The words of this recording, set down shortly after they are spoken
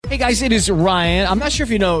Hey guys, it is Ryan. I'm not sure if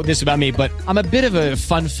you know this about me, but I'm a bit of a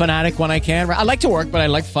fun fanatic when I can. I like to work, but I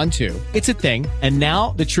like fun too. It's a thing. And now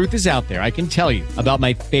the truth is out there. I can tell you about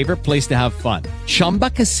my favorite place to have fun. Chumba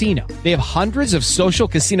Casino. They have hundreds of social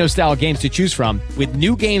casino style games to choose from with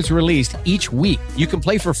new games released each week. You can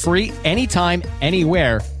play for free anytime,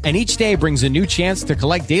 anywhere. And each day brings a new chance to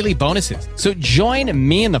collect daily bonuses. So join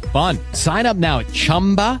me in the fun. Sign up now at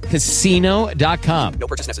ChumbaCasino.com. No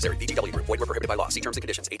purchase necessary. VGW Group. Void where prohibited by law. See terms and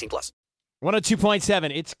conditions. 18+.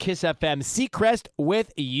 102.7. It's Kiss FM. Seacrest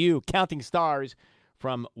with you. Counting stars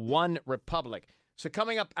from One Republic. So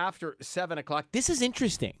coming up after 7 o'clock, this is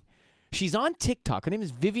interesting. She's on TikTok. Her name is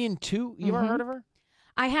Vivian Tu. You ever heard of her?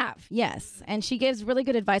 I have, yes. And she gives really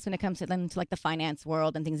good advice when it comes to like the finance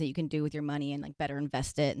world and things that you can do with your money and like better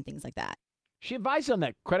invest it and things like that. She advised on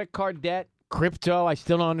that credit card debt, crypto. I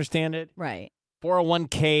still don't understand it. Right.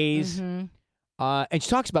 401ks. Mm-hmm. And she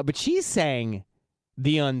talks about, but she's saying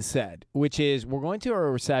the unsaid, which is we're going to a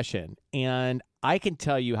recession, and I can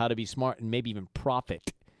tell you how to be smart and maybe even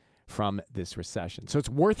profit from this recession. So it's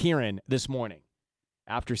worth hearing this morning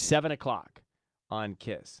after 7 o'clock on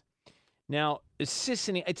KISS. Now,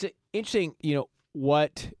 Sissany, it's interesting,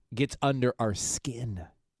 what gets under our skin.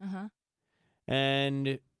 Uh-huh.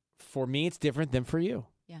 And for me, it's different than for you.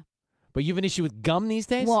 Yeah. But you have an issue with gum these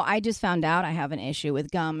days? Well, I just found out I have an issue with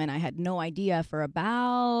gum, and I had no idea for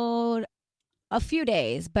about a few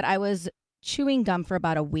days, but I was chewing gum for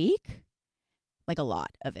about a week, like a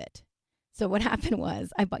lot of it. So what happened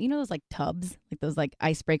was I bought, those like tubs, like those like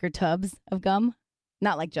icebreaker tubs of gum?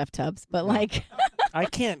 Not like Jeff Tubbs, but like... I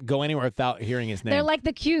can't go anywhere without hearing his name. They're like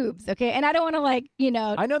the cubes, okay? And I don't want to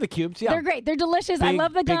I know the cubes, yeah. They're great. They're delicious. I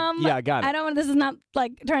love the gum. Yeah, I got it. I don't want. This is not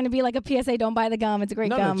like trying to be like a PSA. Don't buy the gum. It's a great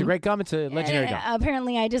gum. No, it's a great gum. It's a legendary gum.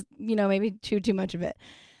 Apparently, I just maybe chew too much of it.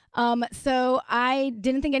 So I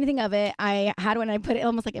didn't think anything of it. I had one. And I put it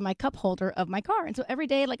almost like in my cup holder of my car, and so every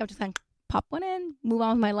day, like I was just kind of pop one in, move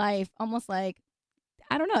on with my life. Almost like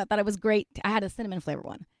I don't know. I thought it was great. I had a cinnamon flavor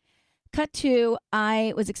one. Cut to,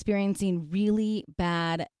 I was experiencing really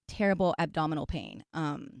bad, terrible abdominal pain.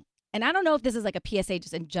 And I don't know if this is like a PSA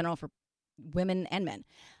just in general for women and men.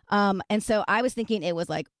 And so I was thinking it was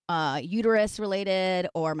like uterus related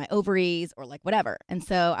or my ovaries or like whatever. And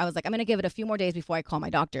so I was like, I'm going to give it a few more days before I call my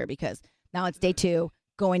doctor because now it's day 2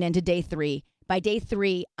 going into day 3. By day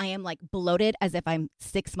 3, I am like bloated as if I'm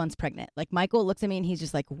 6 months pregnant. Like Michael looks at me and he's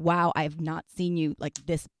just like, wow, I have not seen you like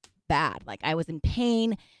this bad. Like I was in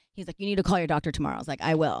pain. He's like, you need to call your doctor tomorrow. I was like,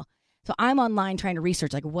 I will. So I'm online trying to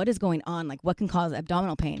research, like, what is going on? Like, what can cause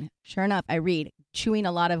abdominal pain? Sure enough, I read chewing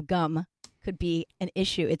a lot of gum could be an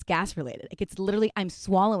issue. It's gas related. Like, it's literally, I'm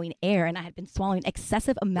swallowing air, and I had been swallowing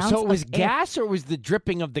excessive amounts of air. So it was gas, or was the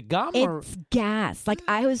dripping of the gum? It's gas. Like,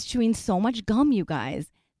 I was chewing so much gum, you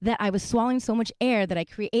guys, that I was swallowing so much air that I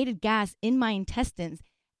created gas in my intestines,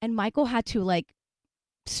 and Michael had to, like,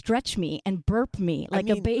 stretch me and burp me like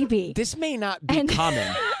a baby. This may not be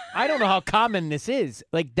common. I don't know how common this is.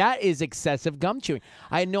 Like, that is excessive gum chewing.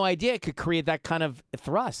 I had no idea it could create that kind of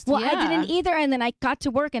thrust. Well, I didn't either. And then I got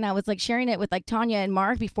to work and I was like sharing it with like Tanya and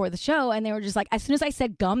Mark before the show. And they were just like, as soon as I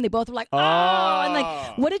said gum, they both were like, oh. And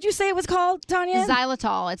like, what did you say it was called, Tanya?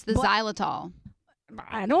 Xylitol. It's the xylitol.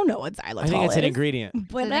 I don't know what xylitol is. I think it's an ingredient.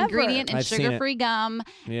 It's an ingredient in I've seen sugar-free gum,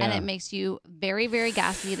 Yeah. and it makes you very, very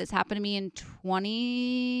gassy. This happened to me in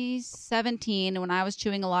 2017 when I was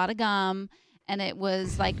chewing a lot of gum, and it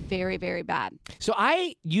was like very, very bad. So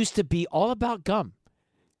I used to be all about gum.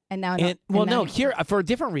 And now, here for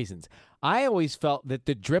different reasons. I always felt that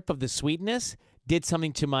the drip of the sweetness did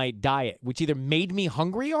something to my diet, which either made me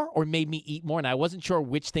hungrier or made me eat more. And I wasn't sure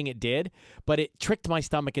which thing it did, but it tricked my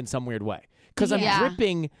stomach in some weird way. Because I'm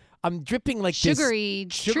dripping like sugary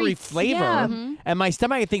this sugary flavor, Yeah. and my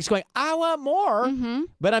stomach I think is going, I want more,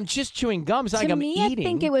 but I'm just chewing gum. It's not like I'm eating. I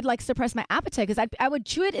think it would like suppress my appetite because I would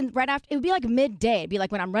chew it right after. It would be like midday. It'd be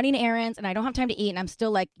like when I'm running errands and I don't have time to eat and I'm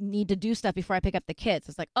still like need to do stuff before I pick up the kids.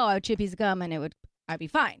 It's like, oh, I would chew a piece of gum and I'd be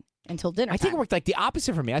fine until dinner. I think it worked like the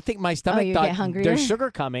opposite for me. I think my stomach you thought get hungrier? there's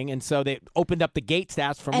sugar coming, and so they opened up the gates to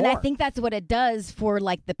ask for and more. I think that's what it does for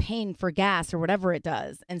like the pain for gas or whatever it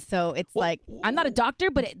does. And so it's like, I'm not a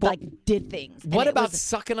doctor, but it like did things. What about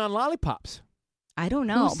sucking on lollipops? I don't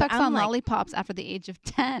know. Who sucks on lollipops after the age of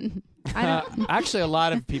 10? Actually, a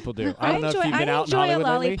lot of people do. I don't know if you've been out in Hollywood. I enjoy a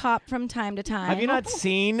lately. lollipop from time to time. Have you not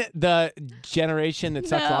seen the generation that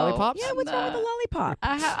sucks lollipops? Yeah, what's wrong with a lollipop?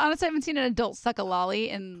 Honestly, I haven't seen an adult suck a lolly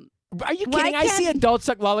in Are you Why kidding? I see can't- adults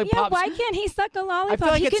suck Yeah, lollipops. why can't he suck a lollipop?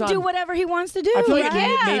 like He it's can do on- whatever he wants to do. I feel like right?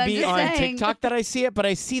 it may I'm be just on saying. TikTok that I see it, but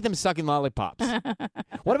I see them sucking lollipops.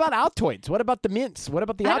 What about Altoids? What about the mints? What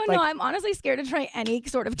about the I don't know. I'm honestly scared to try any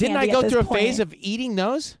sort of Didn't I candy go at this through a point. phase of eating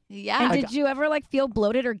those? Yeah. And did you ever like feel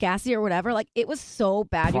bloated or gassy or whatever? Like it was so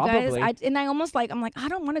bad, Probably. you guys. I almost like I'm like I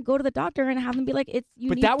don't want to go to the doctor and have them be like it's you.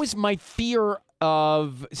 But need that was my fear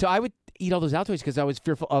of. So I would eat all those Altoids because I was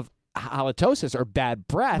fearful of halitosis or bad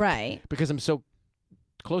breath. right. Because I'm so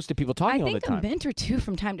close to people I talking all the think a time. mint or two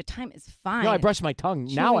from time to time is fine. No, I brush my tongue.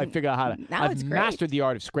 Now I Chewing- figure out how to. now I've it's great. mastered the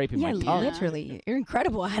art of scraping Yeah, my tongue. literally, you're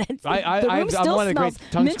incredible at it. I, the room I'm still one of the great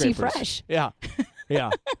smells tongue minty scrapers. fresh. Yeah,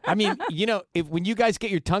 yeah. I mean, when you guys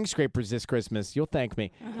get your tongue scrapers this Christmas, you'll thank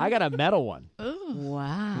me. I got a metal one.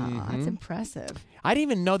 Wow, that's impressive. I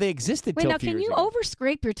didn't even know they existed. Wait, till now a few can years you ago. over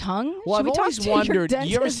scrape your tongue? Well, Should I've we talk always to your wondered. You ever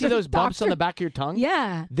dentist see or those bumps on doctor? the back of your tongue?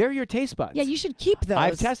 Yeah. They're your taste buds. Yeah, you should keep those.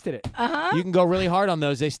 I've tested it. Uh-huh. You can go really hard on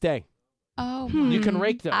those; they stay. Oh, You my. can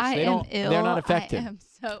rake those. I they am don't. ill. They're not effective. I am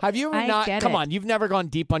so. Have you ever I not? get Come it. on, you've never gone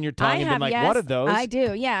deep on your tongue I and have, been like, yes, "What are those?" I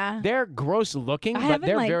do, yeah. They're gross looking, I but haven't,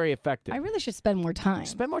 they're like- very effective. I really should spend more time.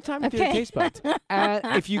 Spend more time with your Okay. taste buds. And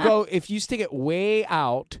if you stick it way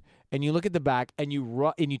out and you look at the back and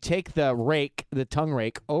you take the tongue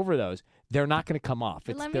rake over those, they're not going to come off.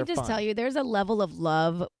 But let me they're just fine. tell you, there's a level of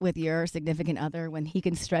love with your significant other when he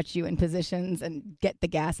can stretch you in positions and get the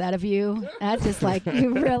gas out of you. That's just like,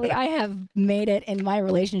 you really, I have made it in my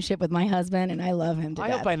relationship with my husband, and I love him to I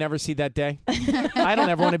death. hope I never see that day. I don't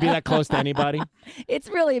ever want to be that close to anybody. It's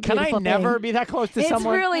really a Can beautiful I never thing. be that close to It's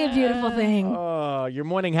someone? really a beautiful thing. Oh, your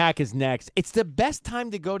morning hack is next. It's the best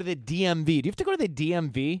time to go to the DMV. Do you have to go to the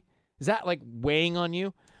DMV? Is that like weighing on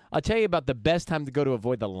you? I'll tell you about the best time to go to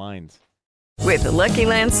avoid the lines. With the Lucky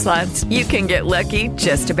Land Slots, you can get lucky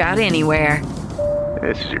just about anywhere.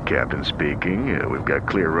 This is your captain speaking. We've got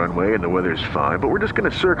clear runway and the weather's fine, but we're just going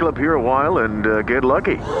to circle up here a while and get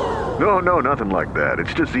lucky. No, nothing like that.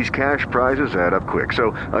 It's just these cash prizes add up quick.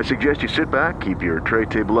 So I suggest you sit back, keep your tray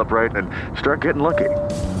table upright, and start getting lucky.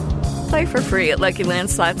 Play for free at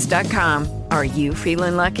LuckyLandSlots.com. Are you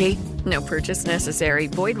feeling lucky? No purchase necessary.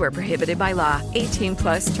 Void where prohibited by law.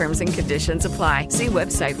 18+ terms and conditions apply. See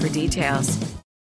website for details.